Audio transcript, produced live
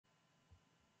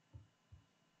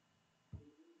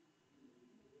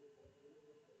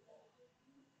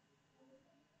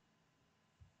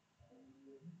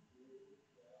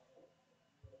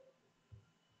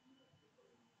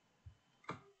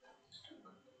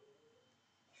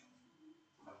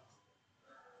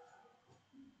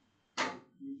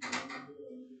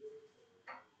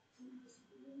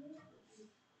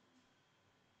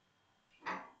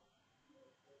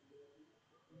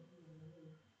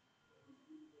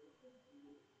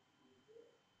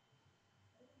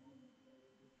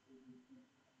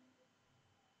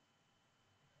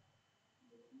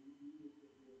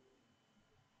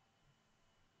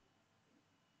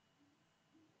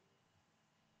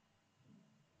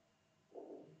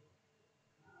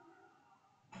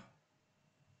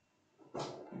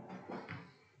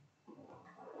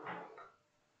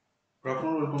Good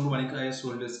afternoon, welcome to VANIK-IAS. We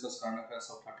will discuss current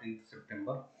affairs of 13th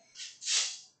September.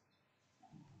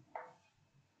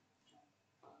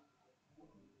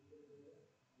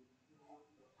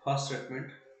 First statement.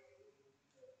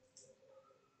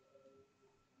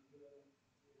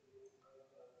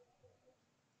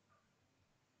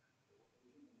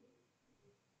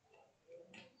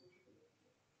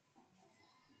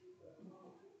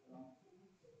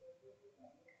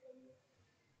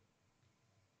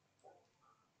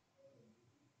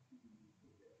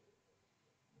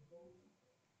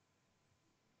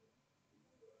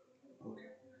 Okay.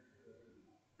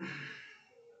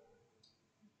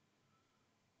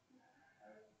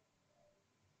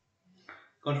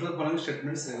 Consider the following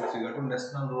statements with regard to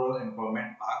National Rural Employment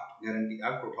Act, Guarantee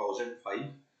Act 2005.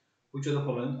 Which of the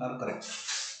following are correct?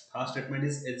 First statement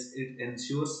is it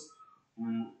ensures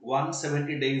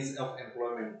 170 days of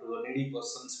employment to the needy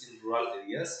persons in rural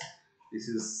areas. This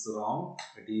is wrong.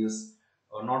 It is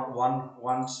not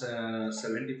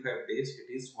 175 days. It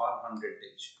is 100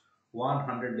 days.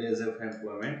 100 days of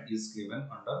employment is given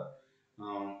under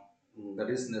um, that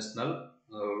is National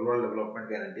Rural Development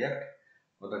Guarantee Act,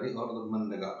 or that is or the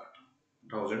Mandaga Act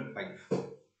 2005.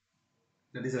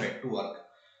 That is right to work.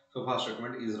 So first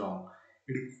statement is wrong.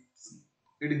 It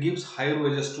it gives higher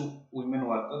wages to women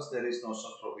workers. There is no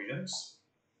such provisions.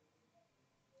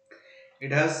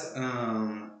 It has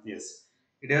yes.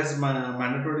 It has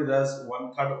mandatory that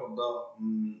one third of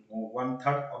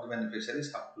the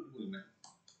beneficiaries have to be women.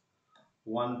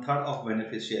 One third of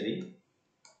beneficiary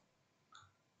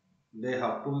they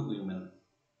have to be women.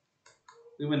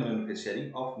 Women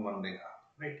beneficiary of Manrega,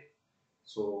 right?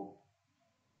 So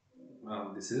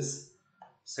this is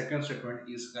second statement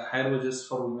is higher wages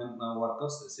for women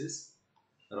workers. This is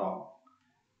wrong.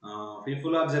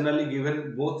 People are generally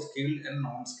given both skilled and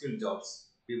non-skilled jobs.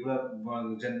 People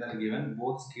are generally given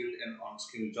both skilled and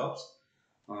unskilled jobs.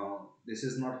 This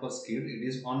is not for skilled; it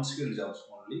is unskilled jobs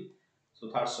only. So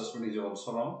third statement is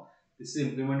also wrong. This is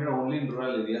implemented only in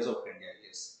rural areas of India.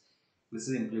 Yes, this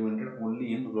is implemented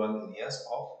only in rural areas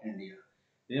of India.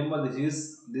 Remember,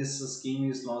 this scheme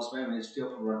is launched by Ministry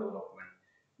of Rural Development.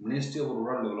 Ministry of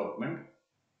Rural Development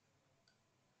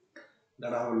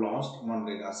that have launched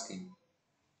Manrega scheme,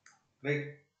 right?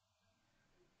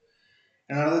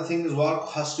 Another thing is work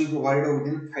has to be provided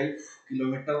within 5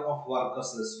 kilometers of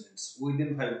workers' residence.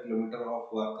 Within 5 kilometers of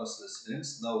workers'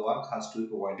 residence, the work has to be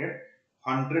provided.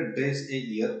 100 days a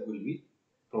year will be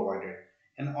provided.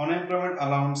 And unemployment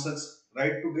allowances,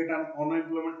 right to get an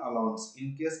unemployment allowance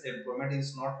in case employment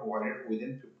is not provided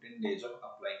within 15 days of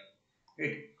applying.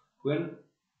 Right? When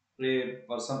a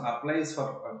person applies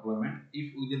for employment,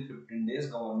 if within 15 days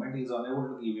government is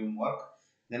unable to give him work,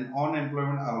 then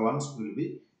unemployment allowance will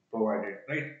be provided,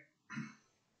 right?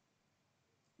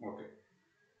 Okay,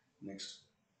 next.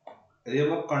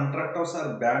 Remember, contractors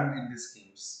are banned in these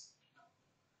schemes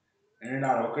and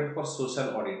advocate for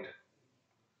social audit.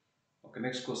 Okay,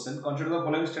 next question. Consider the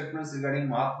following statements regarding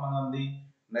Mahatma Gandhi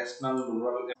National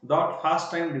Rural. Dot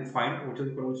fast time defined, which of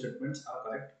the following statements are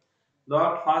correct?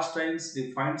 Dot fast times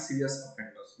defined serious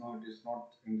offenders. No, it is not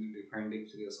defining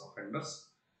serious offenders,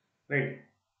 right?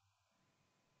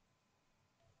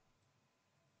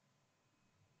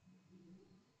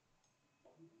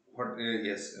 What?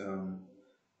 Yes.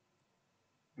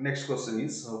 Next question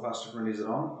is, so first statement is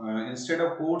wrong. Instead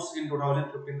of courts in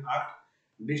 2015 Act,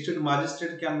 district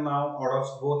magistrate can now order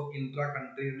both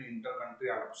intra-country and inter-country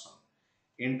adoption.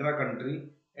 Intra-country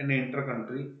and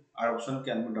inter-country adoption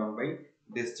can be done by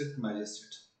district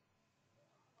magistrate.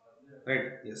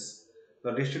 Right? Yes.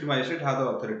 The district magistrate has the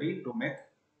authority to make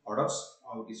orders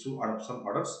or issue adoption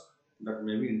orders that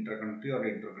may be inter-country or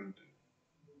inter-country.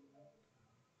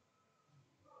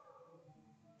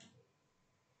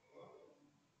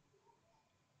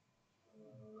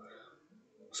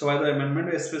 So by the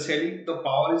amendment, especially the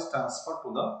power is transferred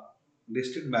to the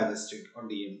district magistrate or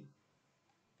DM.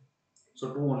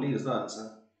 So two only is the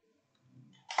answer.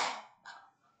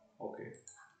 Okay.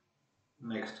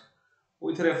 Next,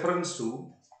 with reference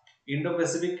to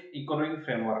Indo-Pacific Economic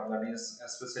Framework, that is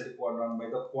especially done by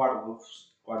the Quad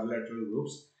groups, quadrilateral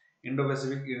groups,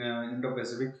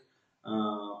 Indo-Pacific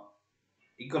uh,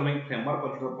 Economic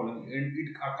Framework, and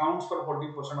it accounts for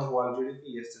 40% of world GDP.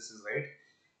 Yes, this is right.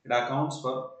 It accounts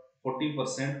for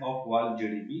 40% of world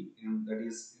GDP. That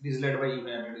is, it is led by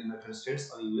United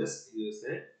States or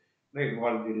USA, right?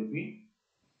 World GDP,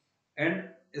 and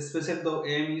especially the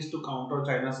aim is to counter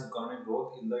China's economic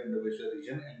growth in the Indo-Pacific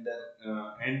region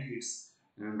and its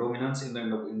dominance in the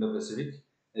Indo-Pacific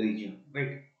region,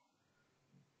 right?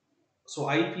 So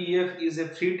IPF is a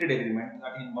free trade agreement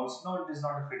that involves, no, it is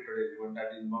not a free trade agreement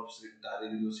that involves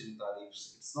reducing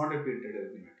tariffs. It's not a free trade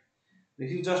agreement.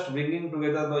 This is just bringing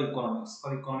together the economics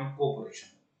for economic cooperation,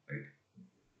 right?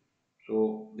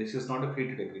 So this is not a free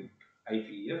trade agreement.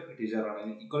 IPF, it is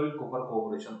an economic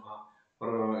cooperation.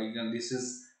 This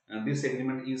is this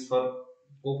agreement is for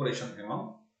cooperation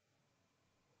among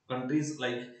countries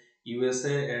like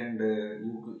USA and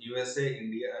India,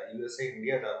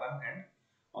 Japan, and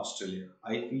Australia.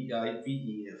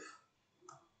 IPEF.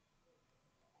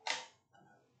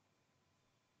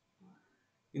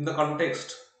 In the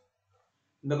context,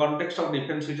 in the context of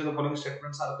defense, which of the following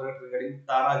statements are correct regarding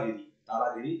Taragiri?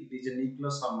 Taragiri, it is a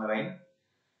nuclear submarine.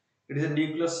 It is a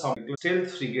nuclear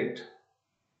stealth frigate.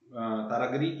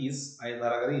 Taragiri is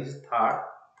third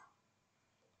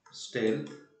stealth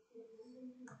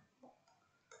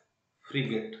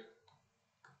frigate,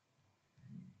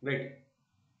 right?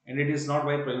 And it is not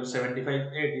by Project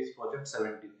 75A, it is Project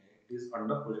 17A. It is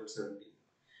under Project 17.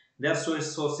 They are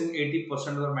sourcing 80%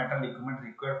 of the metal equipment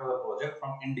required for the project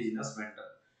from indigenous vendor.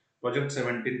 Project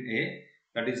 17A,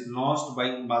 that is launched by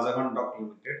Mazagon Dock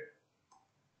Limited,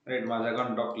 right?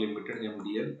 Mazagon Dock Limited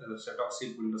 (MDL), Stock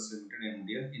Shipbuilders Limited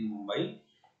 (MDL) in Mumbai.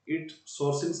 It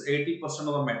sourcing 80% of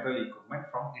the metal equipment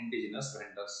from indigenous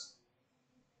vendors.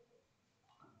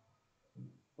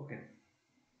 Okay.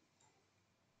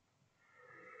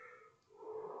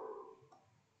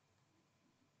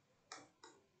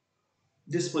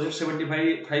 This project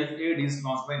 75 is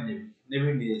launched by Navy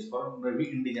Indigenous for Navy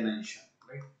indigenization,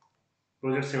 right?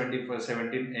 Project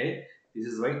 17A. This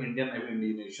is by Indian Navy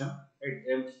indigenization. It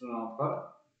aims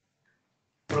for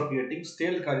creating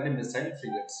stealth guided missile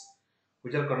frigates,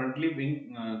 which are currently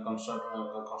being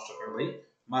constructed by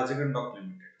Mazagon Dock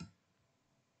Limited.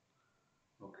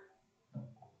 Okay.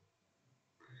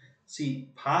 See,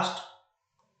 fast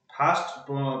the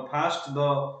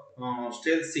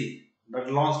stealth ship that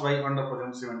launched by under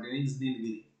Project 17 is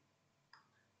Nilgiri.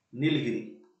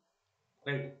 Nilgiri,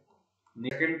 right?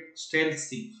 Second stealth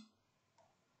ship.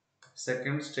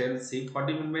 Second stealth ship. What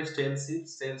do you mean by stealth ship?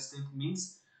 Stealth ship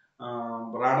means the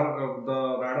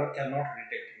radar cannot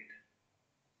detect it.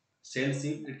 Stealth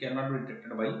ship, it cannot be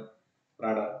detected by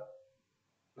radar.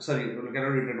 Sorry, it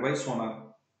cannot be detected by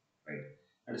sonar, right?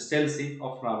 And stealth ship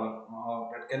of radar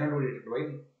that cannot be detected by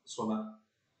sonar.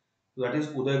 So that is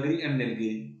Udagiri and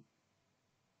Nilgiri.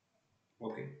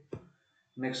 Okay.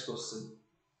 Next question.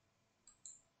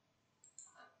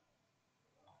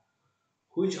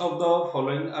 Which of the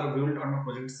following are built under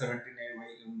Project 17A by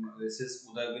this is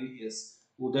Udagiri? Yes.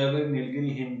 Udagiri,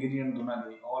 Nilgiri, Himgiri, and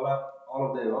Dunagiri. All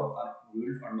of the above are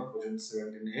built under Project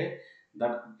 17A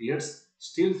that creates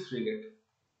stealth frigate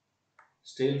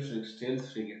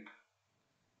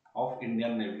of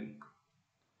Indian Navy.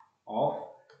 Of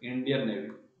Indian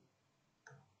Navy.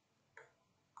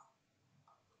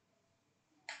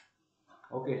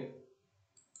 Okay.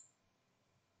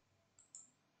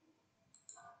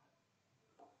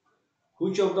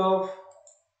 Which of the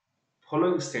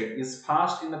following state is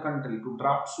fast in the country to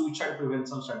draft suicide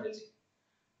prevention strategy?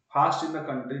 Fast in the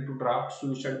country to draft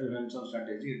suicide prevention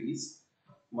strategy, it is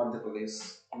Madhya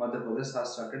Pradesh. Madhya Pradesh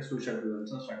has started suicide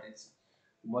prevention strategy.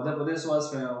 Madhya Pradesh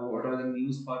was what was the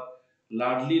news for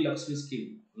Ladli Lakshmi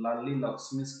scheme. Ladli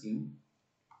Lakshmi scheme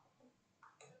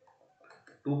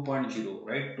 2.0,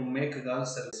 right? To make the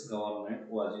service government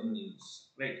was in news,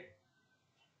 right?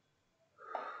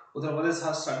 Uttar Pradesh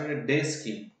has started a day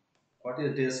scheme. What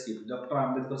is day scheme? Dr.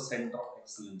 Ambedkar Center of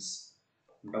Excellence.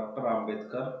 Dr.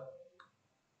 Ambedkar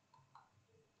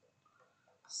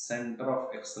Center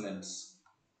of Excellence.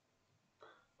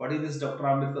 What is this Dr.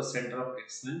 Ambedkar Center of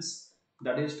Excellence?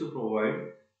 That is to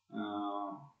provide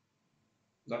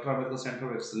Dr. Ambedkar Center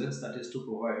of Excellence. That is to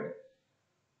provide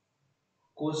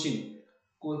coaching,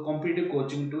 competitive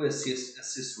coaching to SC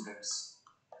students.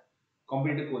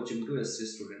 Competitive coaching to SC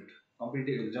student.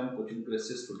 Competitive exam coaching to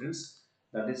SC students.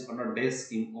 That is under day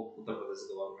scheme of Uttar Pradesh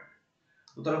government.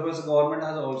 Uttar Pradesh government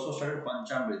has also started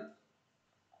Panchamrit.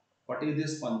 What is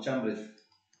this Panchamrit?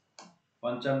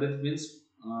 Panchamrit means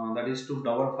that is to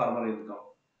double farmer income.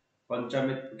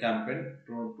 Panchamit campaign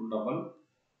to double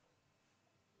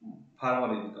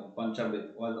farmer income.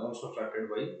 Panchamit was also started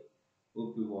by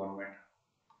UP government.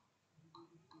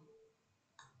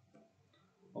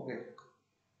 Okay.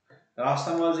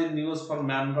 Rajasthan was in news for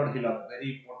Mangad Hillock,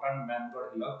 very important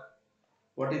Mangad Hillock.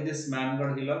 What is this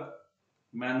Mangad Hillock?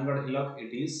 Mangad Hillock,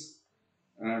 it is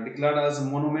declared as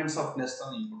monuments of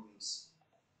national importance.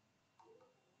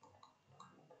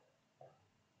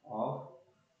 Of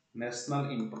national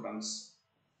importance.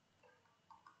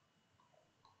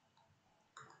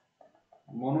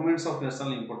 Monuments of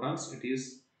national importance, it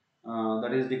is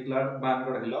that is declared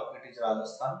Mangad Hillock, it is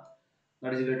Rajasthan.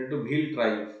 That is related to Bhil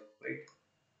tribe, right?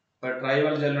 But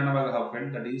tribal Jallianwala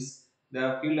happened, that is, they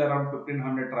have killed around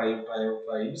 1500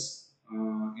 tribes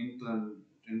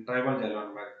in tribal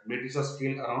Jallianwala. Britishers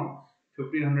killed around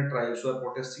 1500 tribes who are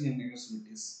protesting against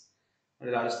British.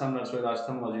 Rajasthan, that's why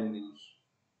Rajasthan was in news.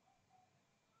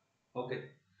 Okay.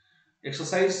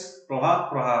 Exercise Prahar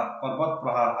Prahar, Parvat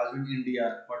Prahar has been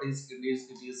India. What is it is?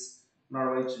 It is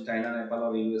not by China, Nepal,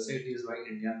 or USA. It is by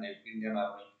Indian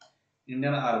Army.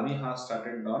 Indian Army has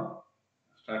started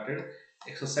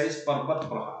exercise Parvat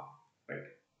Prahar. Right.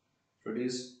 So it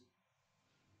is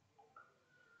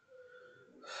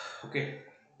okay.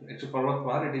 It's a Parvat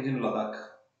Prahar. It is in Ladakh.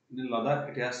 In Ladakh,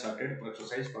 it has started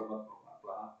exercise Parvat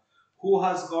Prahar. Who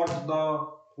has got the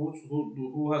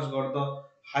who has got the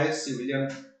highest civilian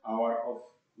award of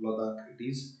Ladakh? It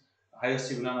is highest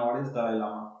civilian award is Dalai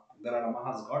Lama. Dalai Lama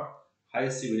has got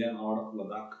highest civilian award of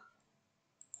Ladakh.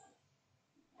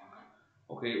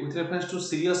 Okay, with reference to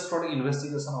Serious Fraud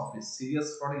Investigation Office,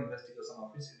 Serious Fraud Investigation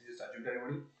Office, it is a statutory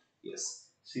body. Yes,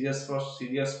 Serious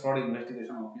Fraud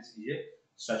Investigation Office is a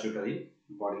statutory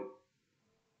body.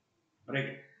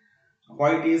 Right.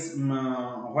 It is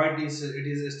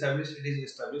established? It is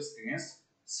established against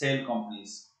sale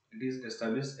companies. It is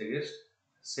established against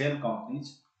sale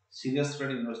companies. Serious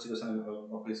fraud investigation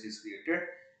office is created,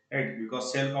 right?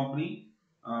 Because sale company,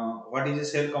 what is a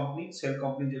sale company? Sale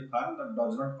company is a firm that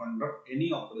does not conduct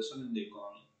any operation in the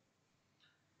economy.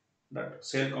 That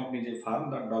sale company is a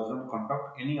firm that does not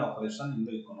conduct any operation in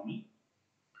the economy.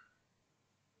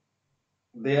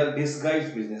 They are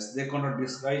disguised business. They conduct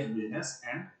disguised business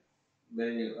and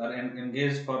they are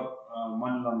engaged for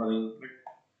money laundering.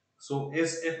 So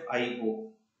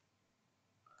SFIO,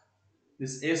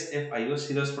 this SFIO,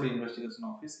 Serious Fraud Investigation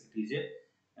Office,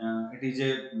 it is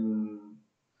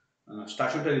a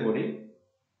statutory body,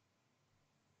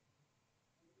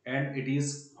 and it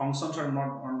is functions are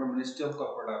not under Ministry of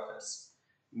Corporate Affairs.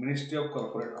 Ministry of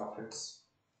Corporate Affairs.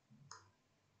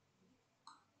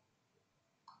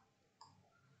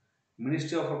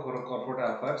 Ministry of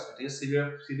Corporate Affairs. It is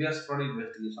Serious Fraud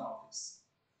Investigation Office.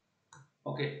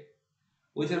 Okay.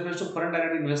 With reference to foreign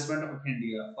direct investment of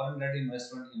India, foreign direct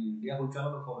investment in India, which one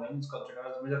of the following is considered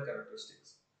as major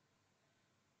characteristics?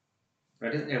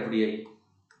 That is FDI.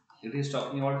 It is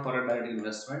talking about foreign direct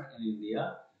investment in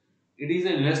India. It is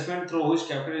an investment through which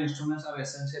capital instruments are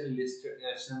essentially in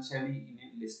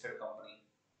a listed company.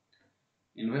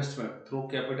 Investment through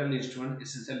capital instrument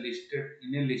essentially listed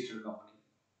in a listed company.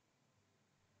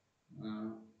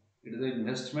 Uh, it is an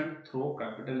investment through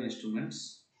capital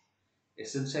instruments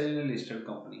essentially in a listed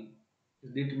company.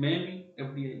 It may be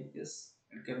FDI, yes.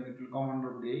 It will come under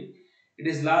FDI. It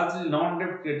is largely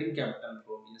non-debt creating capital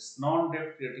flow. Yes,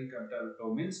 non-debt creating capital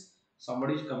flow means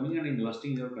somebody is coming and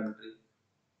investing in your country.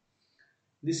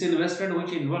 This investment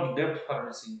which involves debt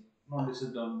servicing. No, this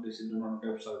is not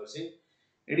debt servicing.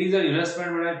 It is an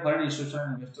investment made by foreign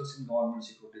institutional investors in government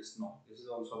securities. No, this is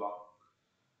also wrong.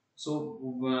 So,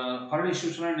 foreign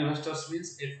institutional investors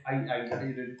means FII, that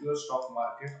is Regular Stock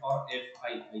Market, or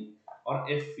FII or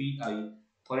FPI,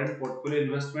 foreign portfolio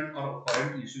investment or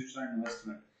foreign institutional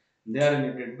investment. They are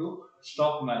related to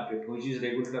stock market, which is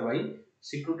regulated by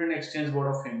Security and Exchange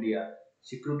Board of India.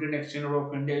 Security and Exchange Board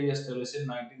of India is established in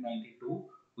 1992,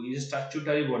 which is a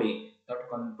statutory body that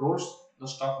controls the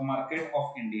stock market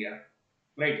of India,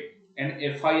 right? And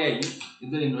FII is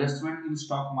the investment in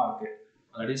stock market,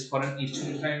 that is foreign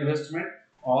institutional investment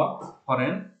or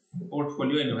foreign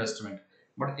portfolio investment.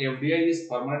 But FDI is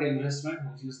permanent investment,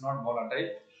 which is not volatile,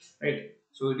 right?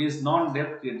 So it is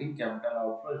non-debt creating capital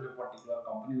outflow. If a particular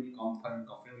company will come, foreign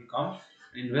company will come,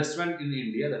 investment in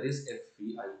India, that is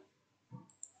FPI.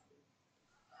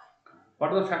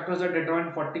 What are the factors that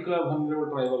determine particular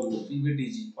vulnerable tribal group?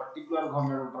 PVTG, particular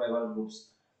vulnerable tribal groups,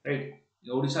 right?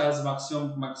 Odisha has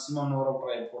maximum number of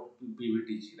tribe for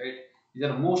PVTG, right? These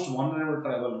are most vulnerable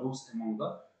tribal groups among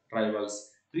the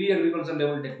tribals. Pre-agricultural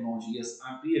level technology, yes,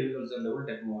 and pre-agricultural level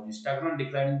technology, stagnant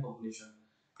declining population,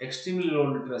 extremely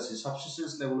low literacy,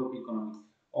 subsistence level of economy.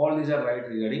 All these are right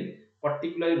regarding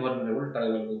particularly vulnerable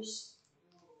tribal groups.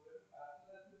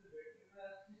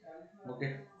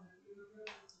 Okay.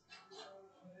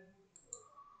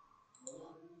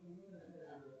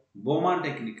 Boma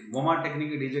technique. Boma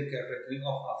technique, it is a technique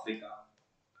of Africa.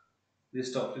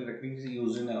 This topic technique is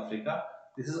used in Africa.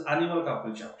 This is animal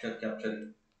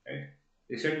capturing, right?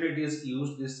 Recently, it is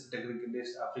used this technique.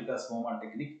 This Africa's Boma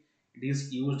technique. It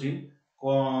is used in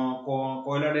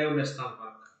Koiladev National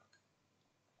Park.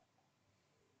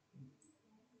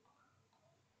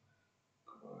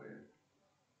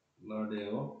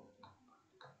 Koiladev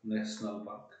National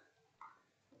Park.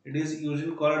 It is used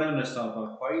in Koiladev National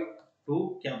Park. Why?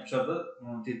 To capture the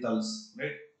cheetahs,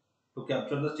 right? To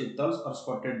capture the cheetahs or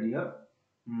spotted deer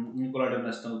in Koiladev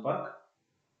National Park,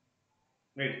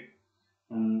 right?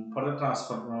 For the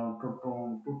transfer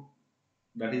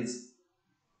that is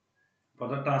for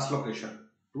the translocation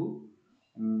to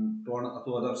to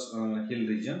other hill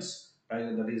regions.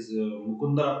 That is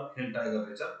Mukunda Hill Tiger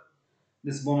Reserve.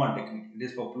 This Boma technique, it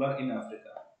is popular in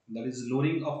Africa. That is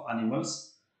luring of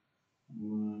animals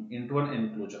into an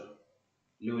enclosure.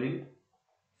 Luring,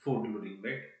 food luring,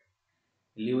 right?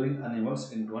 Luring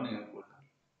animals into an enclosure.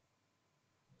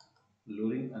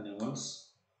 Luring animals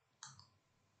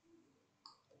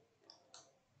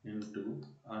into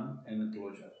an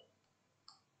enclosure.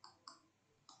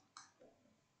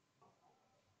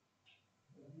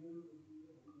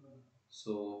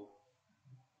 So,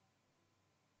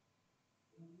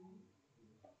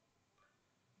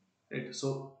 right.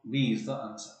 So B is the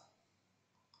answer.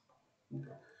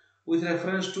 Okay. With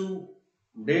reference to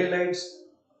daylight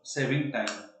saving time,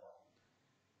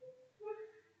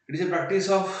 it is a practice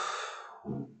of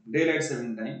daylight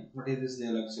saving time. What is this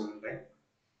daylight saving time?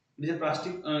 It is a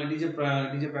plastic. It is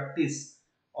a practice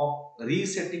of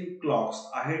resetting clocks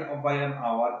ahead of by an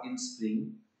hour in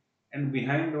spring and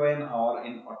behind by an hour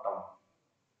in autumn.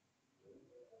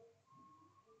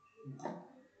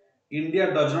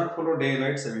 India does not follow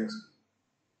daylight savings.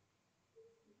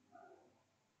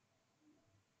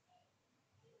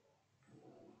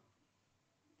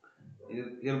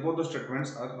 Here both the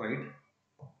statements are right.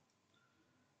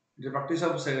 It is a practice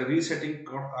of resetting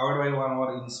clock hour by 1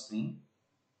 hour in spring,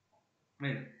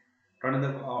 right? Turning the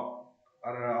hour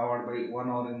by 1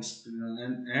 hour in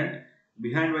spring and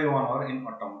behind by 1 hour in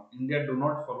autumn. India do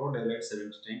not follow daylight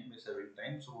saving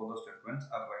time, so both the statements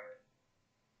are right.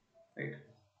 Right.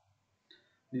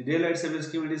 The daylight saving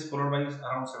scheme, it is followed by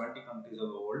around 70 countries of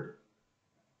the world.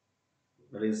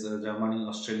 That is Germany,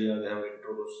 Australia. They have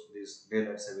introduced this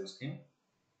daylight saving scheme.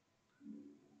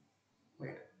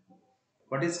 Right.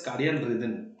 What is circadian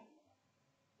rhythm?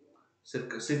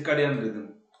 Circadian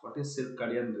rhythm. What is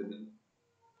circadian rhythm?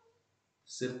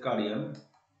 Circadian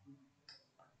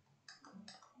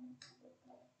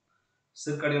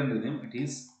circadian rhythm. It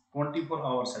is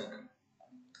 24-hour cycle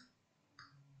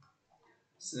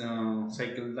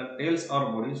that tells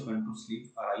our bodies when to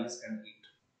sleep, arise, and eat.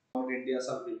 About India's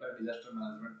prepared disaster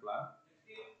management plan.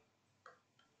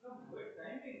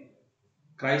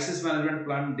 Crisis management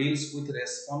plan deals with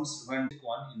response when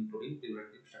one, including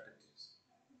preventive strategies.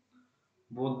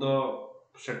 Both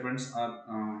the statements are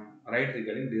right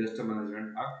regarding Disaster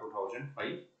Management Act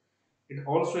 2005. It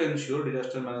also ensures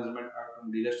Disaster Management Act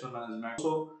and Disaster Management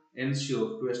also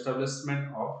ensure to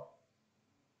establishment of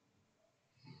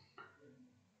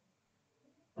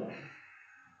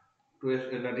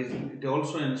that is it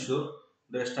also ensure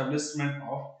the establishment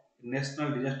of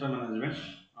National Disaster Management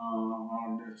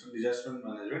Disaster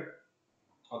Management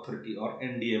Authority or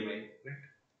NDMA, right?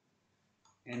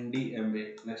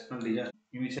 NDMA, National Disaster.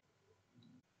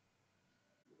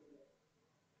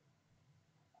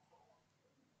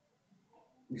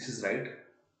 This is right,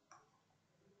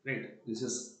 right. This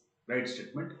is right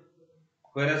statement.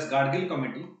 Whereas Gadgil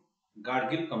committee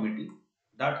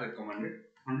that recommended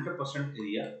 100%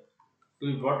 area to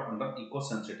be brought under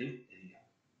eco-sensitive area.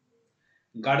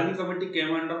 Gadgil committee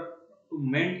came under to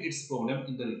mend its problem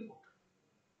in the report.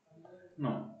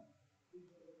 No,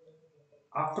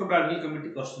 after Gadgil committee,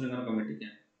 Kosturingan committee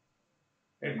came.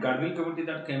 Right, Gadgil committee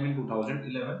that came in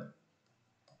 2011.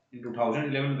 In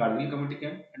 2011, Gadgil committee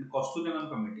came and Kosturingan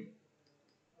committee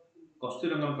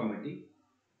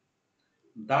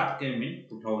that came in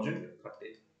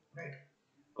 2013. Right,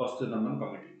 Kosturingan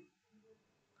committee.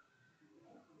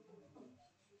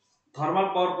 Thermal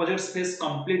power projects face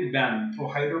complete ban, though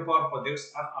hydropower projects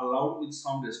are allowed with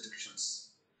some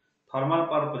restrictions. Thermal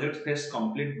power projects face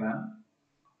complete ban,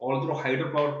 although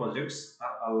hydropower projects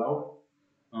are allowed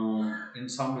in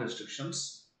some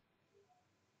restrictions.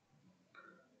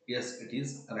 Yes, it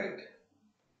is right.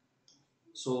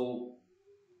 So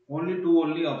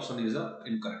only option is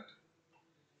incorrect.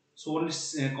 So only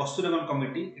Kasturiagan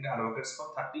committee it advocates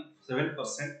for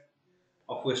 37%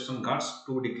 of Western Ghats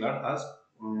to be declared as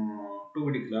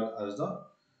the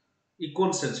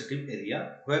econ sensitive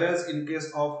area, whereas in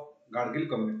case of Gargil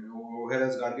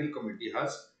committee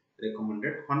has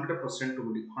recommended 100%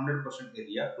 100%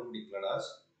 area to be declared as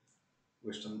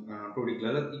Western to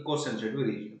declare the eco sensitive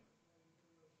region.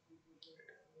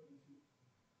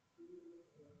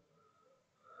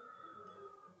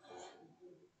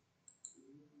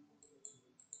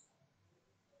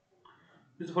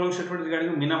 This following statement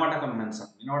regarding Minamata Convention.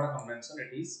 Minamata Convention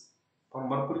it is for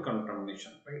mercury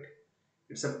contamination, right?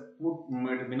 It's a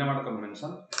Minamata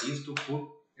Convention. It is to put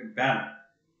a ban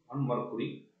on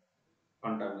mercury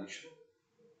contamination.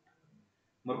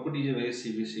 Mercury is a very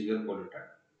severe pollutant.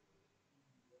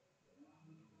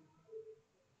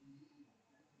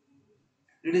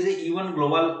 It is a UN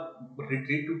global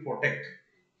retreat to protect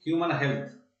human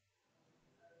health,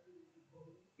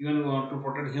 even to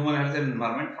protect human health and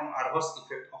environment from adverse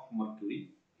effect of mercury.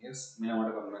 Yes,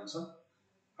 Minamata Convention.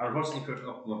 Adverse effect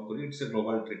of mercury. It's a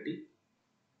global treaty.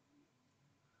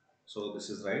 So this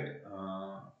is right.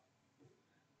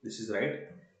 This is right.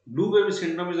 Blue baby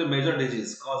syndrome is a major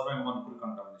disease caused by mercury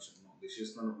contamination. No, this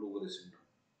is not a blue baby syndrome.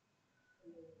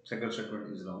 Second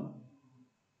statement is wrong.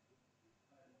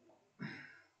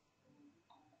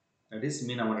 That is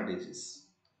Minamata disease.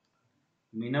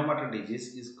 Minamata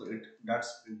disease is correct.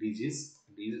 That's disease,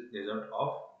 result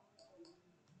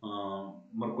of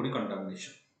mercury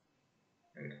contamination.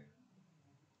 Right.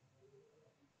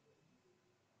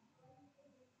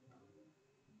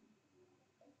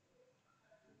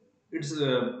 It's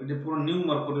for new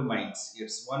mercury mines.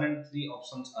 Yes, one and three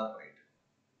options are right.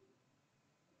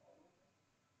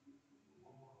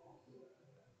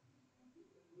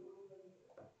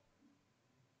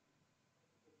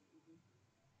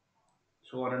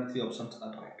 So one and three options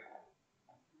are right.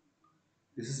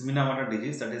 This is Minamata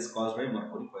disease that is caused by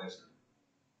mercury poisoning.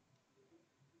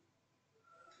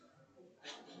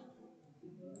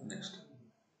 Next,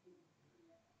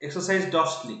 exercise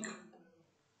dust leak.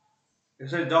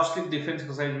 Exercise dust leak defense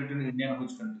exercise between India and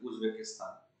which country?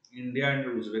 Uzbekistan. India and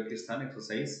Uzbekistan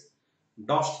exercise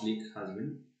dust leak has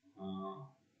been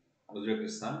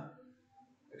Uzbekistan.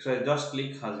 Exercise dust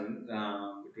leak has been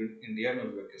between India and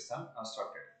Uzbekistan has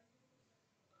started.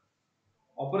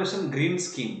 Operation Green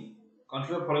Scheme.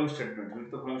 Consider the following statements.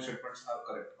 Which the following statements are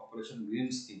correct? Operation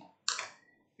Green Scheme.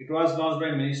 It was launched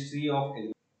by Ministry of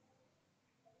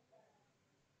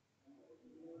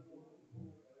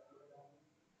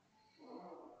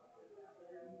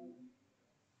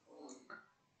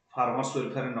Farmers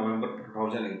Welfare in November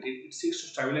 2018. It seeks to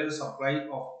stabilize the supply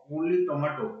of only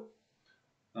tomato,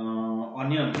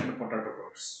 onion, and potato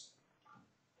crops.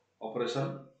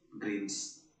 Operation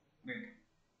Greens. Right.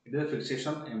 It is a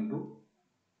fixation M2.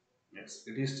 Yes.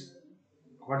 It is.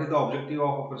 What is the objective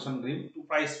of Operation Green? To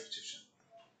price fixation.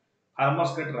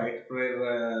 Farmers get right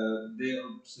where they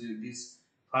this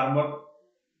farmer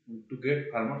to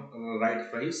get farmer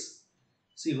right price.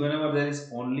 See, whenever there is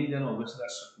only, then obviously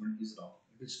that statement is wrong.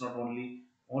 It is not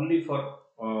only for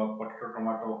potato,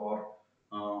 tomato,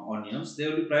 or onions. They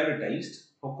will be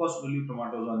prioritized. Focus will be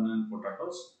tomatoes, onions,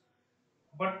 potatoes,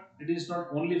 but it is not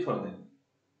only for them.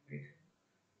 Right?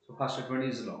 So first statement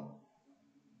is wrong.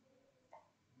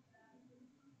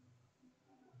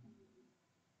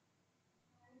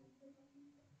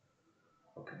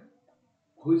 Okay.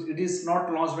 It is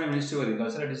not launched by Ministry of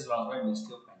Agriculture. It is launched by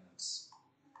Ministry of Finance.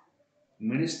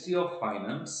 Ministry of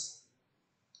Finance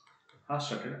has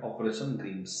started Operation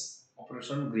Greens.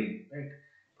 Operation Green, right?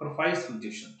 For price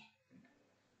fluctuation,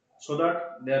 so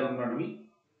that there will not be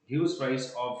huge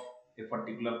price of a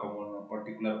particular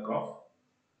crop.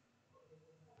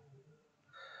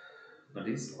 That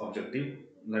is objective.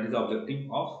 That is the objective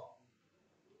of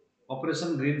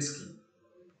Operation Green Scheme.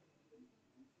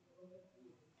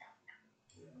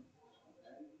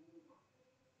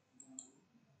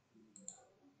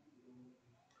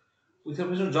 With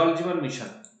Operation Jal Jeevan Mission,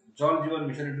 Jal Jeevan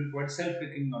Mission it will provide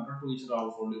self-drinking water to each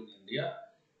household in India.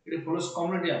 It follows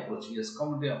community approach. Yes,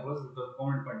 community approach because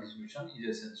community participation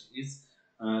is essential, is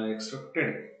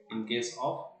expected in case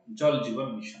of Jal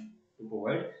Jeevan Mission to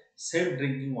provide safe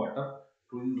drinking water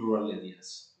to in rural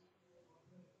areas.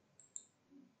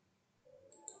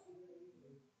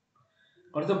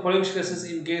 Or the following cases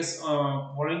in case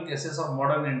following cases of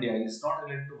modern India is not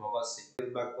related to Bhagat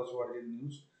Singh. Back was what in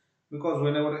news because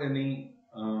whenever any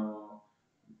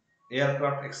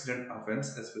aircraft accident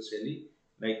happens, especially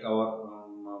like our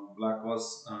black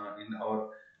was in our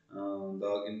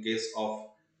the in case of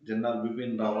General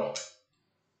Bipin Rawat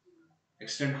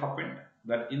accident happened.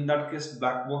 That in that case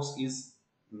black box is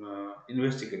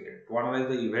investigated to analyze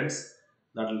the events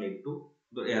that led to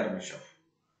the air mischief.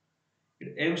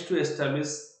 It aims to establish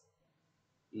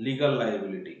legal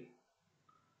liability.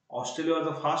 Australia was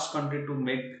the first country to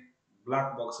make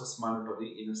black boxes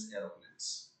mandatory in its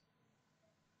airplanes.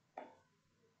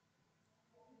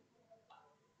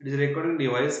 It is a recording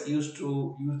device used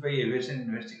by aviation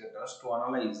investigators to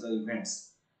analyze the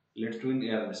events led to an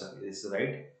air mischief. Is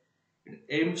right. It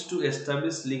aims to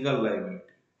establish legal liability.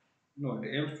 No, it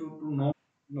aims to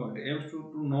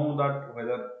know that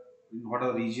whether in what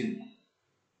the reason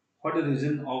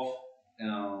of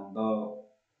the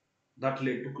that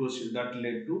led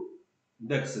to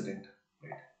the accident.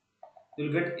 Right.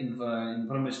 You'll get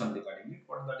information regarding it,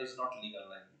 but that is not legal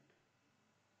liability.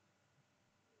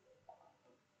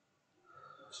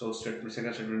 So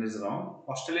second statement is wrong.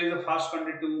 Australia is the first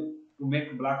country to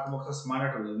make black boxes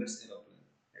mandatory in its aeroplane.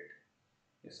 Right.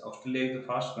 Yes, Australia is the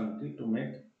first country to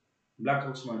make black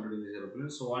box mandatory in its aeroplane.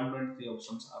 So 123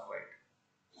 options are right.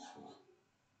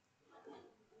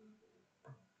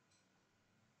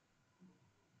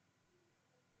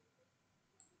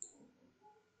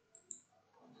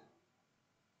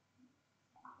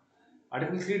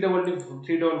 Article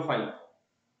 355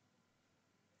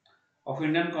 of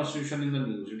Indian Constitution in the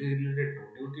news. It is related to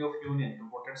duty of union to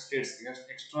protect states against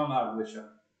external aggression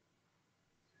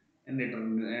and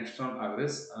external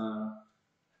aggress.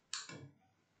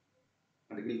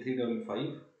 Article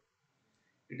 355.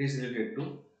 It is related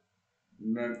to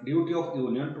the duty of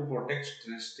union to protect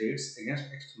states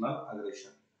against external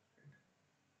aggression.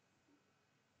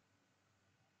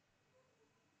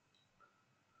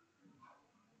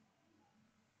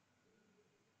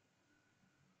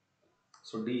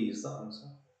 So D is the answer.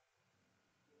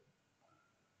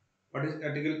 What is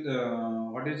Article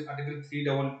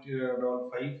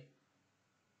 355?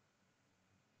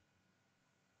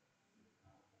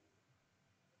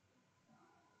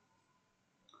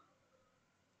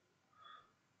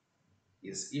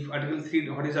 Yes. If Article 3,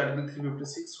 what is Article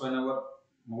 356?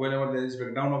 Whenever there is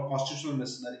breakdown of constitutional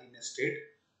machinery in a state,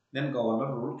 then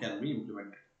governor rule can be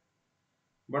implemented.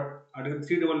 But Article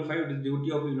 355 it is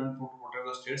duty of union to protect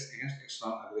the states against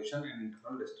external aggression and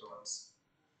internal disturbance.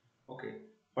 Okay.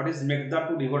 What is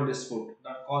Meghdatu river dispute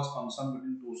that cause concern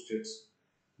between two states?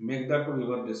 Meghdatu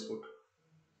river dispute.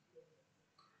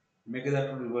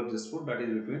 Meghdatu river dispute that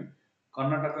is between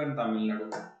Karnataka and Tamil Nadu.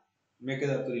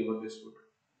 Meghdatu river dispute.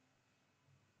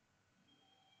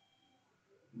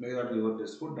 Meghdatu river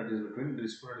dispute that is between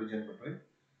dispute region between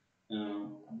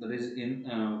that is in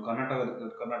Karnataka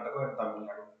and Tamil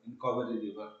Nadu in Kaveri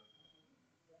river.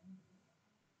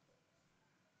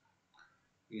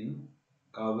 In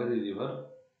Kaveri river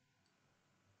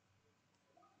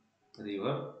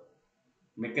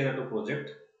Meghdatu project.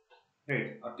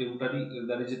 Right, a tributary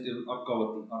that is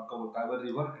Orkavati, Kaveri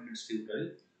river and its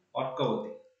tributary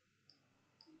Orkavati,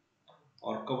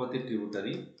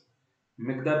 tributary.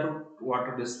 Meghdatu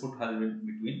water dispute has been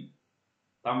between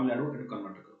Tamil Nadu and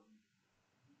Karnataka.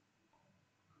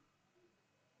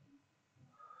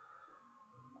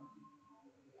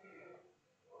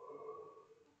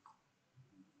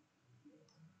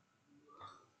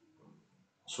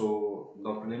 So the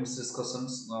prelims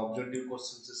discussions, the objective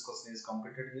questions discussion is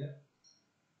completed here.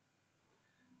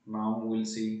 Now we'll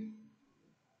see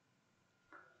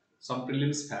some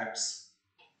prelims facts.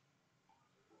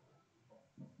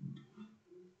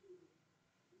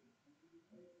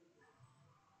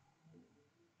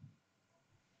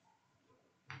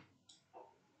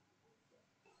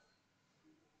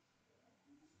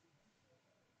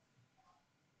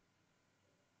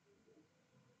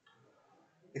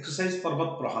 Exercise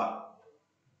Parvat Prahar.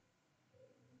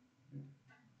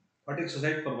 What is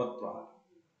exercise Parvat Prahar?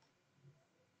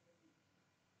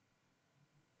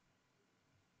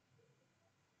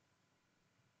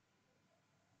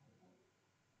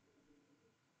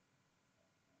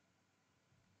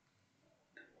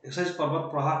 Exercise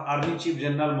Parvat Prahar, Army Chief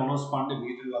General Manoj Pandey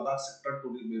visited Ladakh sector to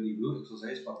review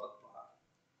exercise Parvat Prahar.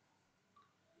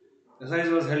 Exercise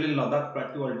was held in Ladakh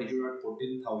plateau altitude at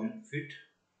 14,000 feet.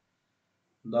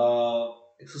 The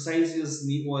exercise is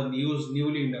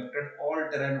newly inducted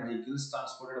all-terrain vehicles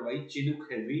transported by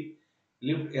Chinook heavy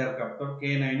lift aircraft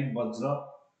K9 Vajra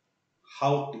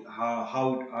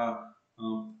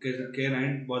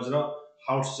K9 Vajra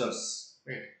Howitzers.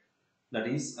 Right. That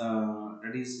is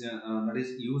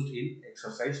used in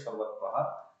exercise Parvat Prahar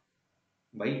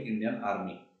by Indian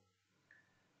Army.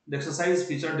 The exercise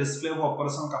featured display of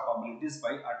operational capabilities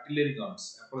by artillery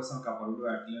guns,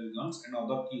 and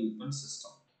other key weapon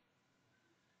systems.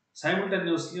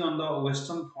 Simultaneously, on the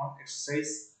western front,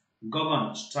 exercise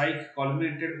Gagan strike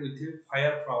culminated with a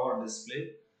fire flower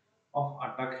display of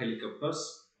attack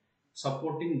helicopters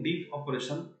supporting deep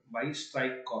operation by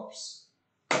strike corps.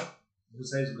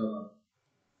 Exercise govern.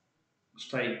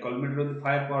 Strike culminated with the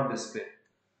firepower display.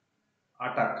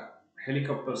 Attack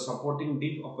helicopter supporting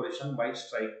deep operation by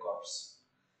strike corps.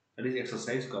 That is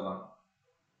exercise govern.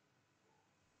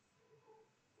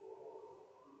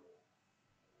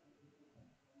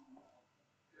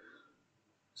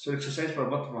 So exercise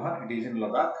Parvat Prahar, it is in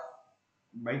Ladakh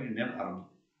by Indian Army.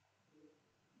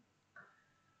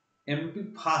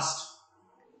 MP fast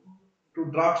to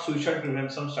draft suicide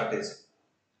prevention strategy.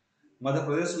 Madhya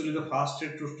Pradesh will be the first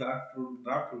state to start to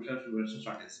draft suicide prevention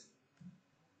strategy.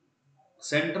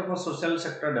 Center for Social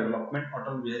Sector Development,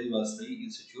 Atal Bihari Vajpayee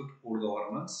Institute, Good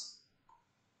Governance,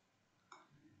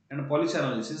 and Policy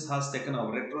Analysis has taken a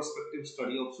retrospective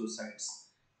study of suicides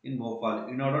in Bhopal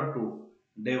in order to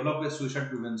develop a suicide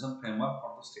prevention framework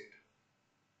for the state.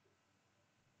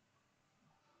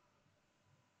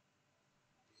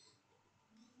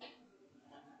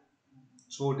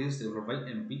 So it is developed by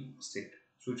MP state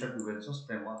suicide prevention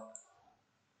framework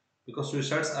because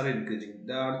suicides are increasing.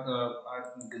 They are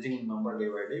increasing in number day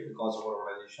by day because of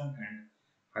urbanization and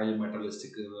highly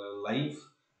materialistic life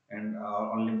and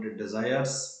unlimited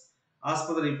desires. As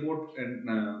per the report, and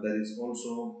there is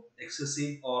also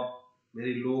excessive or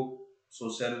very low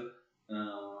social,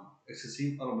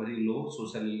 excessive or very low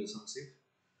social relationship.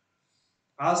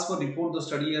 As per report, the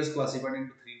study has classified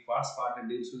into three parts. Part A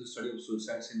deals with the study of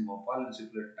suicides in Bhopal in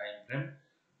separate time frame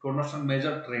to understand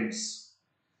major trends.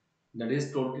 That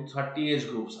is, 20 to 30 age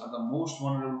groups are the most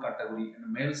vulnerable category,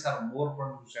 and males are more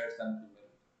prone to suicides than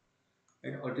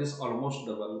female. It is almost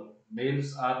double.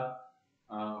 Males are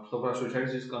so far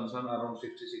suicides is concerned, around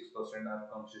 66% are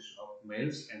consist of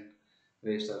males and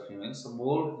rest are females. So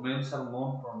more males are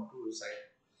more prone to suicide.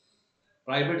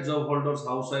 Private job holders,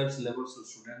 housewives, laborers,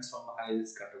 students from the high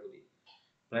risk category.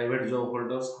 Private job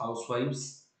holders,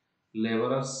 housewives,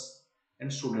 laborers,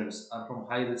 and students are from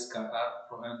high risk and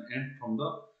from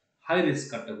the high risk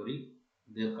category.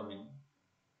 They are coming.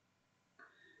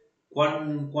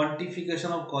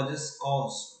 Quantification of causes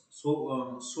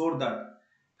so that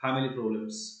family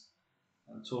problems.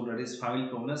 So that is family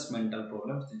problems, mental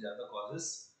problems. These are the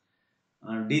causes.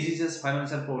 Diseases,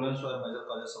 financial problems were major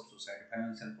causes of suicide.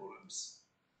 Financial problems.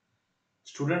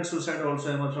 Student suicide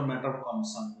also emerged from matter of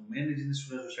concern. The main reason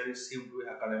student suicide is seemed to be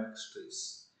academic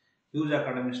stress. Huge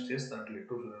academic stress that led to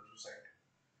student suicide.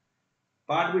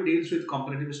 Part B deals with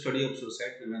comparative study of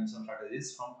suicide prevention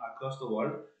strategies from across the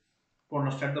world to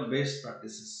understand the best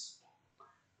practices.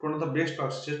 To know the best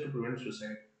practices to prevent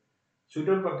suicide.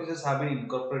 Suitable practices have been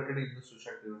incorporated in the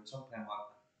suicide prevention framework.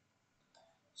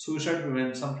 Suicide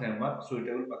prevention framework,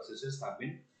 suitable practices have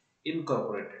been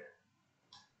incorporated.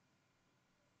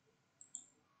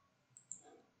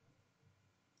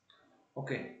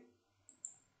 Okay.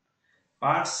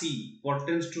 Part C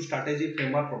pertains to strategy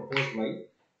framework proposed by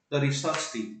the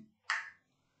research team.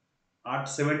 At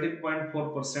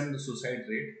 17.4% the suicide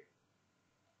rate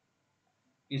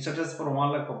in status for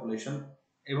 1 lakh population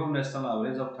above national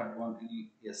average of 31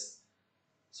 yes.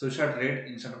 Suicide rate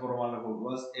in status for 1 lakh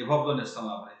was above the national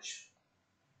average.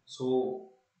 So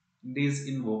it is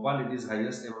in Bhopal, it is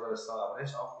highest above the national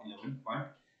average of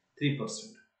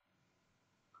 11.3%.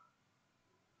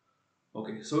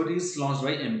 Okay, so it is launched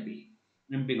by MP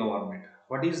government.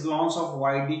 What is launch of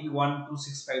YD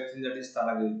 12653, that is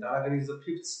Taragiri? Taragiri is the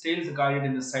fifth stealth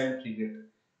guided missile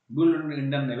frigate built on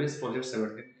Indian Navy's Project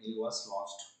 17A was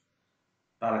launched.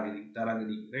 Taragiri,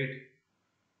 right?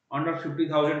 Under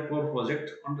 50,000 crore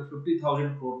project,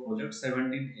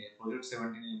 17A, Project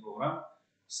 17A program,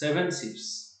 7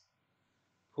 ships,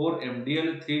 4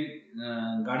 MDL, 3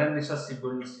 Garden Research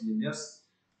Shipbuilding Engineers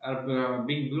are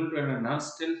being built and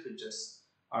enhanced stealth features,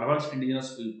 advanced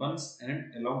indigenous weapons,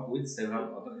 and along with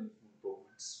several other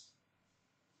improvements.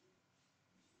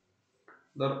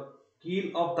 The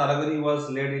keel of Taragiri was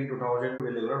laid in 2000,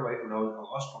 delivered by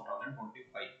August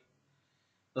 2025.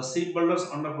 The shipbuilders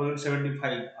under Project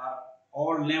 75 are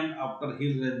all named after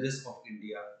hill ranges of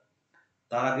India.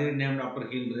 Taragiri named after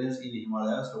hill range in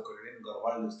Himalayas located in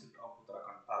Garhwal district of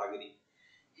Uttarakhand. Taragiri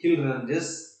hill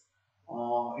ranges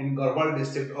in Garhwal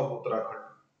district of Uttarakhand.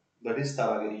 That is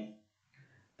Taragiri.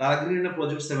 Taragiri in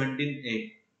Project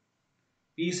 17A.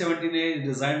 P-17A is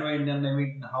designed by Indian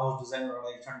Navy in-house design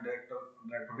organization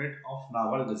Directorate of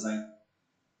Naval Design.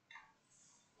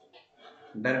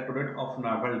 Directorate of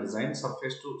Naval Design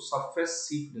surface to surface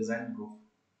ship design group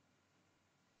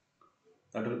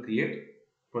that will create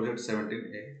Project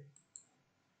 17A.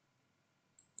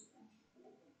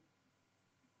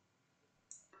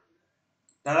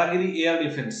 Taragiri Air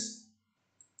Defense.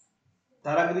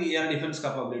 Taragiri Air Defense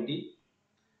capability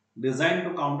designed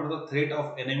to counter the threat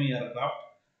of enemy aircraft,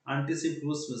 anti-ship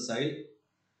cruise missile,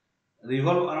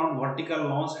 revolve around vertical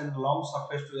launch and long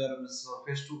surface to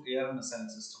air missile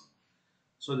system.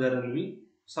 So there will be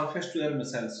surface to air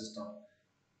missile system.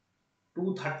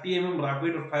 Two 30 mm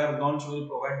rapid fire guns will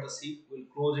provide the ship will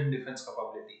close in defense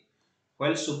capability,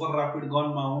 while super rapid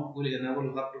gun mount will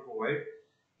enable her to provide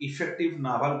effective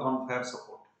naval gunfire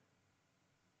support.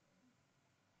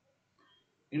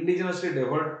 Indigenously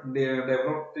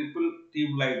developed triple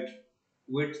tube light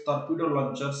with torpedo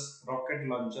launchers, rocket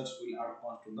launchers will add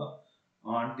on to the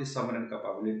anti-submarine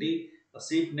capability. The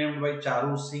ship named by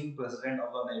Charu Singh, President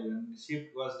of the Navy. The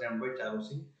ship was named by Charu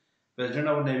Singh, President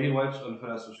of Navy Wives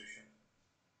Welfare Association.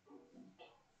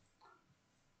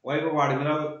 Wife of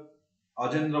Admiral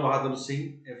Ajendra Bahadur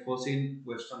Singh, FOC in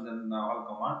Western Naval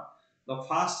Command. The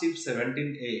fast ship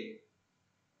 17A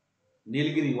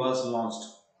Nilgiri was launched.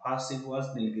 Fast ship was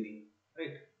Nilgiri,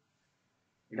 right?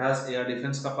 It has air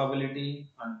defense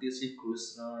capability, anti-ship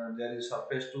cruise. There is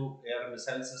surface-to-air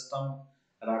missile system,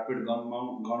 rapid gun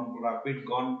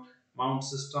mount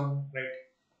system, right?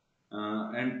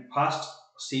 And fast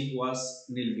ship was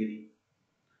Nilgiri.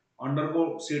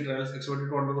 Undergo sea trials, expected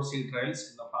to undergo sea trials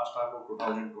in the first half of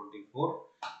 2024.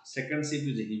 Second ship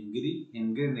is Himgiri,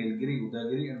 Nilgiri,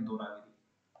 Udagiri, and Donagiri.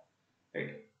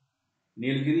 Right?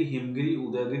 Nilgiri, Himgiri,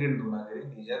 Udagiri, and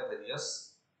Donagiri. These are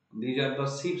various. These are the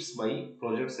ships by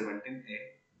Project 17A.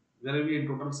 There will be in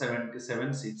total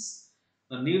 77 ships.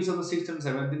 The names of the 6th and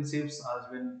 17th ships has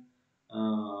been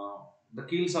the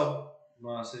keels of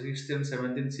 6th and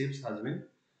 17th ships has been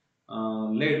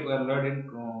laid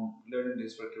in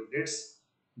respective dates.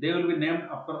 They will be named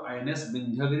after INS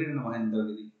Vindhyagiri and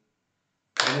Mahendragiri.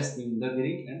 INS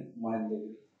Vindhyagiri and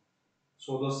Mahendragiri.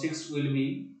 So the six will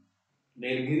be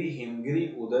Nilgiri,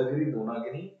 Himgiri, Udagiri,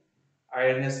 Donagiri,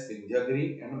 INS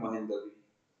Vindhyagiri and Mahendragiri.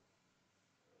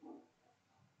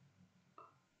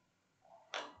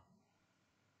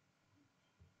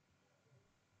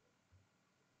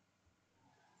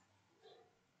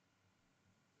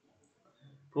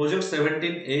 Project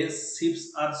 17A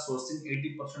ships are sourcing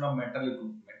 80% of metal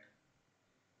equipment.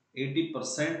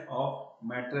 80% of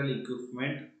material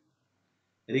equipment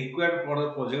required for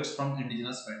the projects from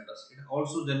indigenous vendors. It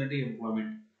also generating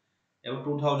employment. About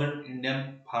 2,000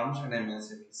 Indian farms and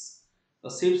MSMEs. The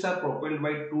ships are propelled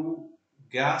by two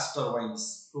gas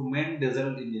turbines, two main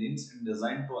diesel engines, and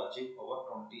designed to achieve over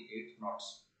 28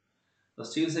 knots. The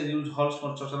steels are used hulls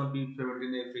construction of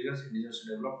P-17A frigates indigenously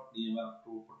developed DMR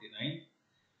 249.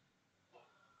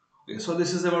 Okay, so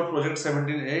this is about Project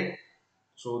 17A.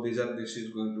 So this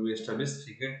is going to be established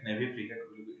frigate, Navy frigate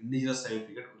will be indigenous Navy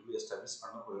frigate will be established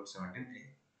under Project 17A.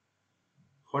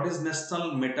 What is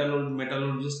National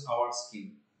Metallurgist Award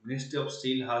Scheme? Ministry of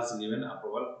Steel has given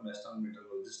approval to National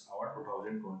Metallurgist Award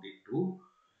 2022,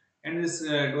 and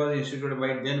it was instituted by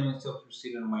then Ministry of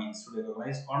Steel and Mines to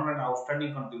recognize honor and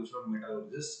outstanding contribution of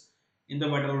metallurgists in the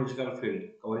metallurgical field,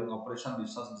 covering operation,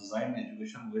 research, design,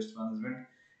 education, waste management,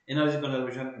 energy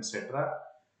conservation, etc.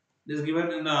 It is given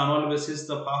in an annual basis.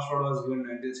 The first award was given in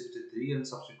 1963 and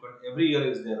subsequent every year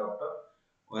is thereafter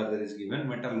where there is given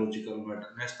National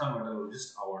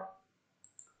Metallurgist Award.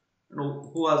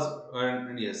 Who was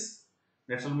and yes,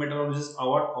 National Metallurgist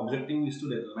Award objective is to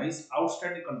recognize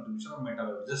outstanding contribution of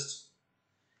metallurgists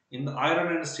in the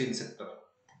iron and steel sector,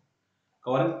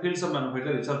 covering fields of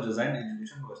manufacture, research, design,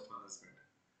 education, waste management,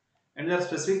 and their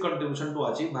specific contribution to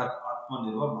achieve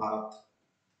Atmanirbhar Bharat.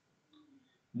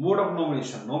 Mode of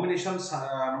nomination. Nomination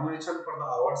for the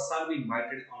award shall be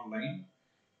invited online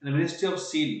in the Ministry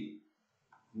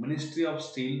of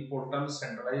Steel portal,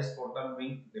 centralized portal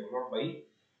being developed by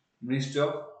Ministry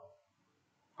of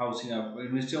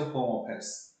Ministry of Home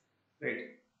Affairs.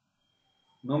 Right.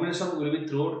 Nomination will be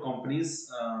throughout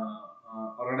companies,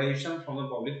 organization from the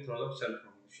public through the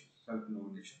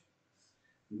self-nomination.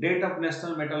 Date of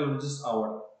National Metallurgist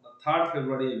Award, the 3rd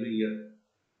February every year.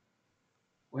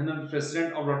 When the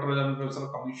President of Dr. Professor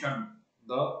commissioned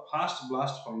the first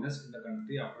blast furnace in the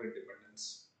country after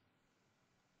independence.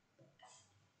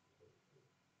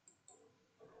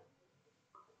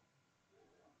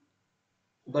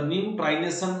 The new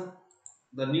Tri-Nation,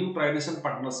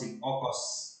 Partnership,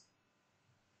 AUKUS.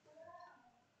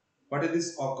 What is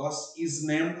this AUKUS? Is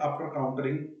named after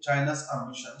countering China's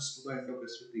ambitions to the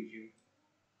Indo-Pacific region.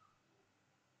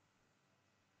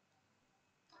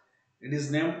 It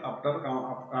is named at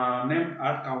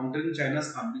countering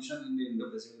China's ambition in the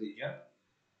Indo-Pacific region.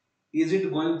 Is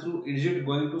it going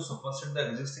to supersede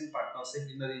the existing partnership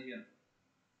in the region?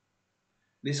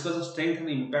 Discuss the strength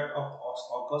and impact of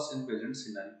AUKUS in present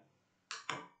scenario.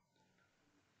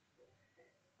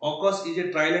 AUKUS is a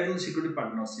trilateral security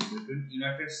partnership between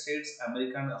United States,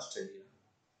 America, and Australia.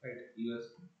 Right? US,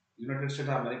 United States,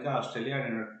 America, Australia,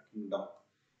 and United Kingdom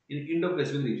in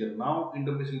Indo-Pacific region. Now,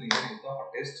 Indo-Pacific region is the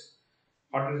hottest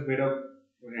bed of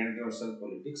international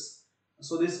politics.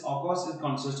 So, this AUKUS is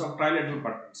consists of trilateral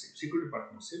partnership, security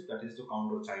partnership, that is to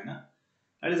counter China.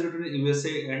 That is between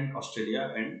USA and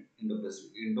Australia and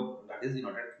Indo-Pacific, that is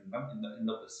United Kingdom in the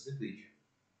Indo-Pacific region.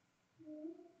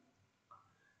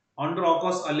 Under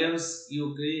AUKUS alliance,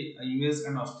 UK, US,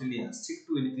 and Australia seek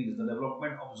to increase the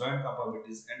development of joint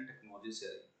capabilities and technology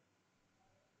sharing.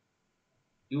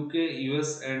 UK,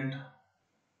 US, and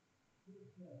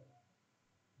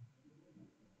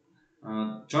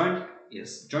joint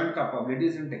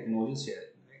capabilities and technology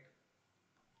sharing. Right?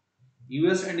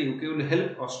 US and UK will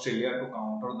help Australia to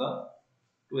counter the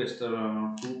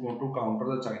to counter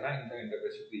the China in the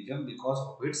Indo-Pacific region because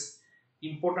of its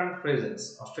important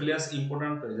presence, Australia's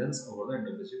important presence over the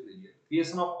Indo-Pacific region.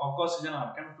 Creation of AUKUS is an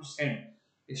attempt to send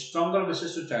a stronger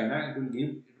message to China. It will give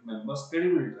its members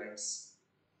credible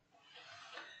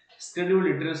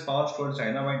deterrence powers towards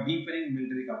China by deepening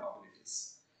military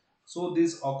capabilities. So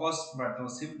this AUKUS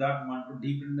partnership that want to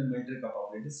deepen the military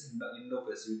capabilities in the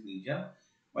Indo-Pacific region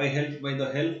by the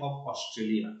help of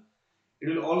Australia. It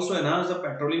will also enhance the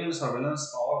patrolling and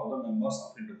surveillance power of the members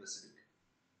of Indo-Pacific.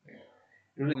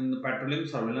 It will in the patrolling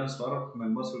surveillance power of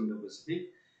members of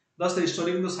Indo-Pacific, thus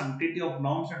restoring the sanctity of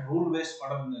norms and rule-based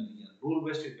order in the region,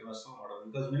 rule-based international order.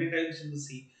 Because many times in the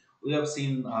sea, we have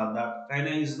seen that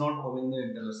China is not obeying the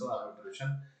international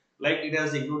arbitration, like it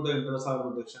has ignored the international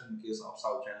arbitration in case of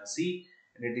South China Sea,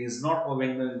 and it is not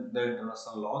obeying the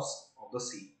international laws of the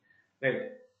sea, right?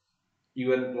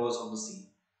 UN clause of the sea.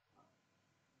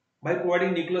 By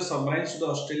providing nuclear submarines to the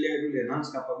Australia, it will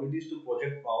enhance capabilities to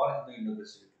project power in the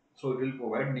Indo-Pacific. So it will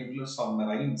provide nuclear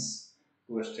submarines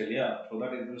to Australia so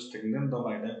that it will strengthen the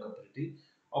maritime capacity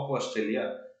of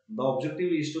Australia. The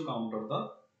objective is to counter the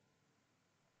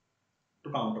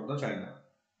China.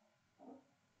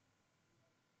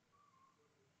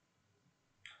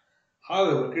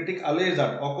 However, critics allege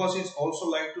that AUKUS is also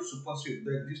like to supersede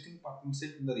the existing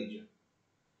partnership in the region.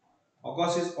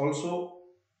 AUKUS is also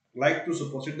like to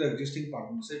supersede the existing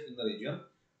partnership in the region.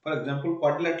 For example,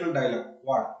 quadrilateral dialogue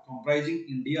Quad comprising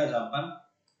India, Japan,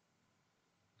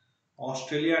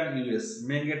 Australia, and US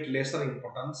may get lesser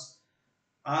importance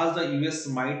as the US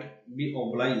might be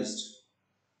obliged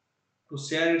to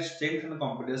share its strength and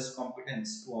competence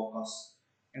to AUKUS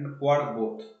and Quad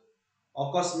both.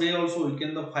 AUKUS may also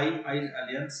weaken the Five Eyes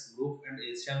Alliance group and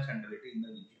Asian centrality in the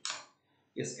region.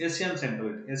 Yes, Asian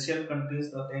centrality. Asian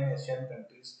countries, the 10 Asian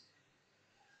countries,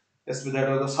 especially that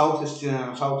are the Southeast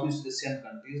Asian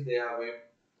countries, they have a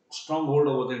strong hold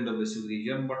over the Indo-Pacific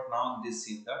region. But now this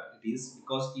seems that it is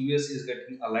because US is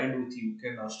getting aligned with UK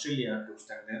and Australia to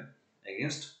stand in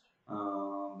against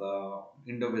the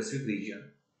Indo-Pacific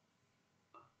region.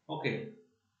 Okay,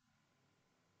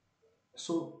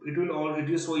 so it will all it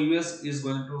is so US is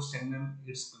going to strengthen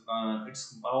its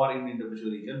power in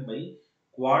Indo-Pacific region by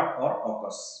Quad or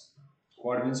AUKUS.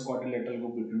 Quad means quadrilateral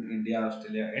group between India,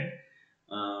 Australia, and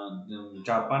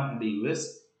Japan and the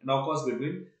US, and AUKUS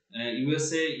between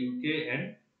USA, UK,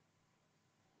 and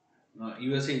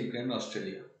USA, UK, and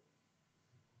Australia.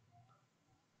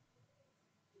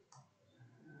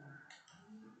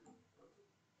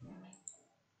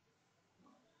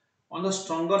 On the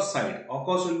stronger side,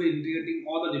 AUKUS will be integrating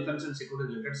all the defense and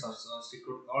security related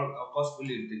security. All AUKUS will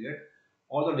integrate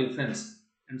all the defense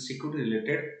and security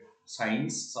related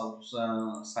science,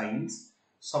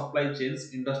 supply chains,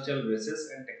 industrial bases,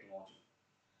 and technology.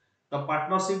 The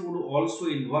partnership would also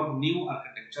involve new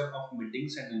architecture of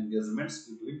meetings and engagements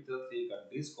between the three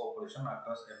countries, cooperation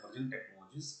across emerging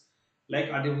technologies like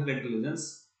artificial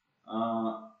intelligence,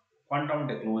 quantum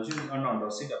technology, and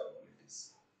undersea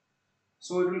capabilities.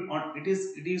 So it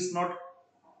is not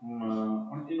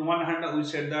in one hand we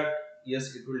said that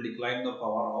yes it will decline the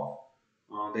power of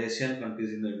the Asian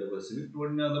countries in the Indo-Pacific. But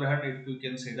on the other hand, if we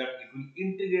can say that it will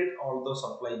integrate all the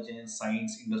supply chain,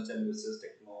 science, industrial bases,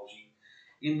 technology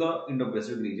in the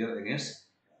Indo-Pacific region against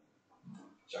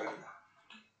China.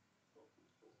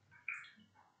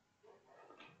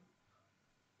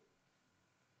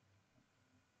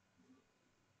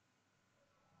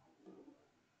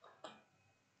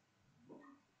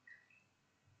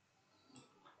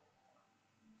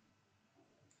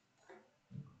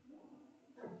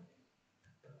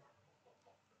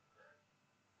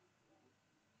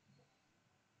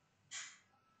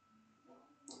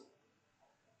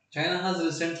 China has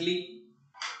recently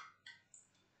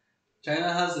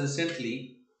China has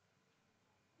recently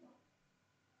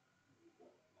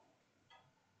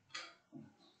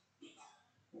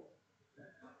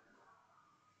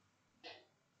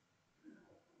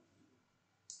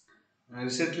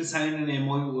recently signed an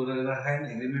MOU or an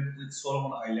agreement with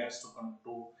Solomon Islands to come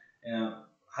to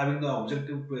having the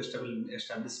objective to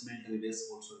establish military base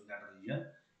also in that region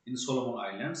in Solomon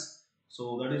Islands.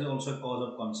 So that is also a cause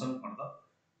of concern for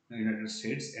the United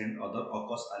States and other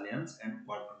AUKUS alliance and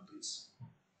Quad countries.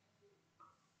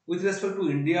 With respect to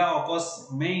India,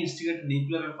 AUKUS may instigate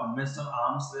nuclear and conventional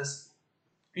arms race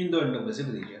in the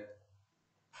Indo-Pacific region.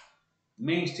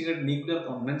 May instigate nuclear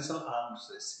conventional arms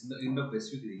race in the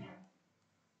Indo-Pacific region.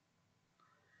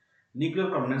 Nuclear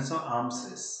conventional arms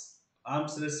race.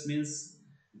 Arms race means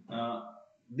uh,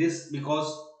 this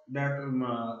because that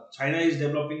China is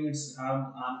developing its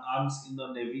arms in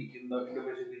the navy in the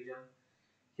Indo-Pacific region.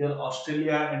 Here,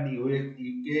 Australia and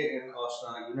UK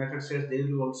and United States they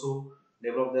will also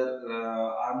develop their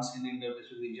arms in the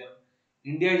Indo-Pacific region.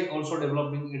 India is also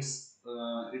developing its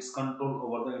control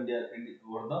over the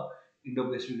over the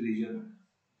Indo-Pacific region.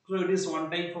 So it is one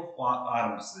type of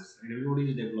arms race.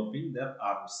 Everybody is developing their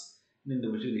arms in the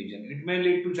Pacific region. It may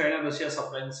lead to China, Russia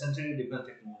supplying sensitive defense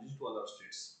technologies to other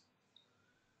states.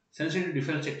 Sensitive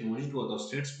defense technology to other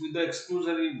states with the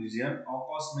exclusionary vision,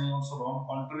 AUKUS may also run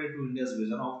contrary to India's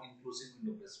vision of inclusive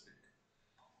Indo-Pacific.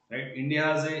 Right? India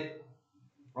has a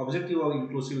objective of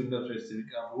inclusive Indo-Pacific,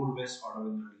 a rule-based order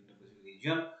in the Indo-Pacific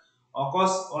region.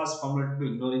 AUKUS was formulated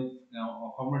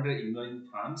ignoring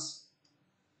France,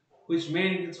 which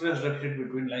made interest deficit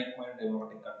between like-minded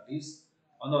democratic countries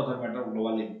on the other matter of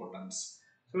global importance.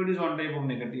 So it is one type of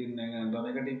negative. The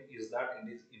negative is that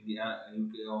it is India,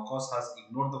 UK, of course, has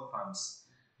ignored the France,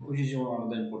 which is one of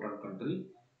the important country,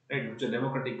 right? Which is a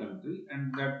democratic country,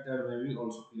 and that maybe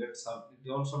also creates some.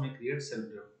 It also may create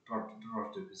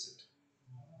self-trust deficit.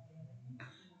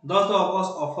 Thus, the AUKUS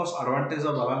offers advantage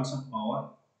of balance of power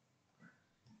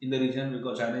in the region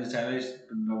because China is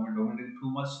dominating too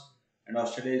much, and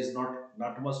Australia is not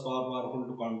much powerful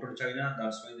to counter China.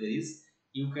 That's why there is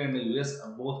UK and the US,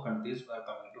 both countries are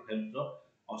coming to help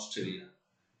the Australia,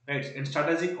 right? And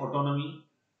strategic autonomy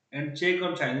and check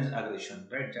on Chinese aggression,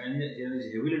 right? China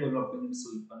is heavily developing its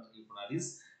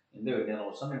weaponries in the Indian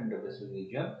Ocean and the Pacific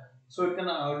region, so it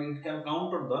can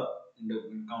counter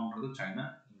the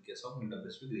China in case of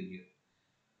Indo-Pacific region.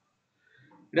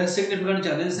 It has significant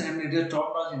challenges and it is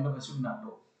top notch Indo-Pacific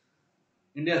NATO.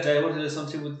 India's diverse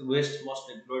relationship with West must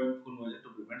be employed in full measure to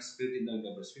prevent split in the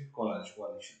Indo-Pacific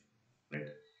coalition. Right?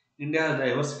 India has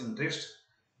diverse interest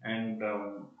and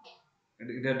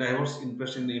it has diverse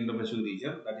interest in the Indo-Pacific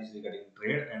region that is regarding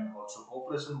trade and also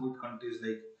cooperation with countries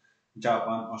like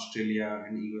Japan, Australia,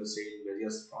 and USA in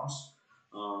various fronts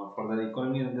for their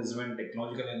economic engagement,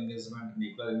 technological engagement,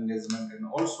 nuclear engagement, and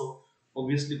also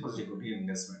obviously for security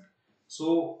engagement.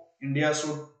 So India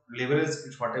should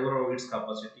leverage whatever of its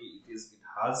capacity it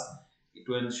has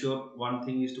to ensure one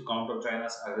thing is to counter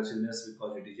China's aggressiveness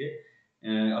because it is a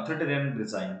authoritarian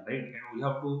design, right? And we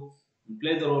have to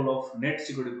play the role of net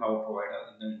security power provider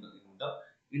in the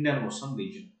Indian Ocean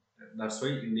region. That's why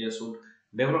India should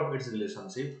develop its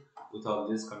relationship with all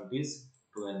these countries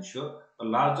to ensure the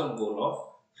larger goal of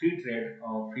free trade,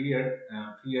 free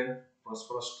and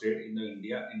prosperous trade in the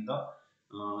India in the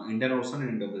Indian Ocean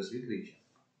and Indo-Pacific region.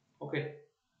 Okay,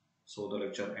 so the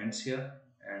lecture ends here.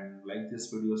 And like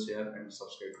this video, share and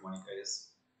subscribe to VANIK-IAS.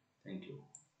 Thank you.